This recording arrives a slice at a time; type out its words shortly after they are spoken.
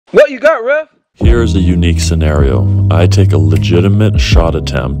What you got, ref? Here's a unique scenario. I take a legitimate shot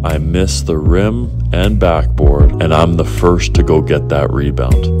attempt, I miss the rim and backboard, and I'm the first to go get that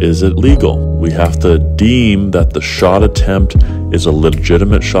rebound. Is it legal? We have to deem that the shot attempt is a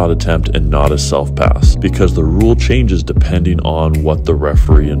legitimate shot attempt and not a self-pass, because the rule changes depending on what the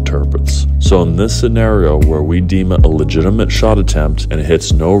referee interprets. So in this scenario where we deem it a legitimate shot attempt and it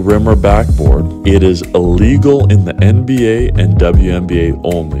hits no rim or backboard, it is illegal in the NBA and WNBA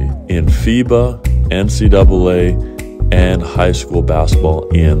only. In FIBA, NCAA, and high school basketball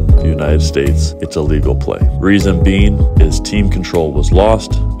in the United States, it's a legal play. Reason being is team control was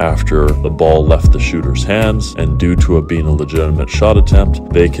lost after the ball left the shooter's hands, and due to it being a legitimate shot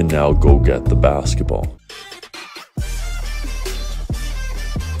attempt, they can now go get the basketball.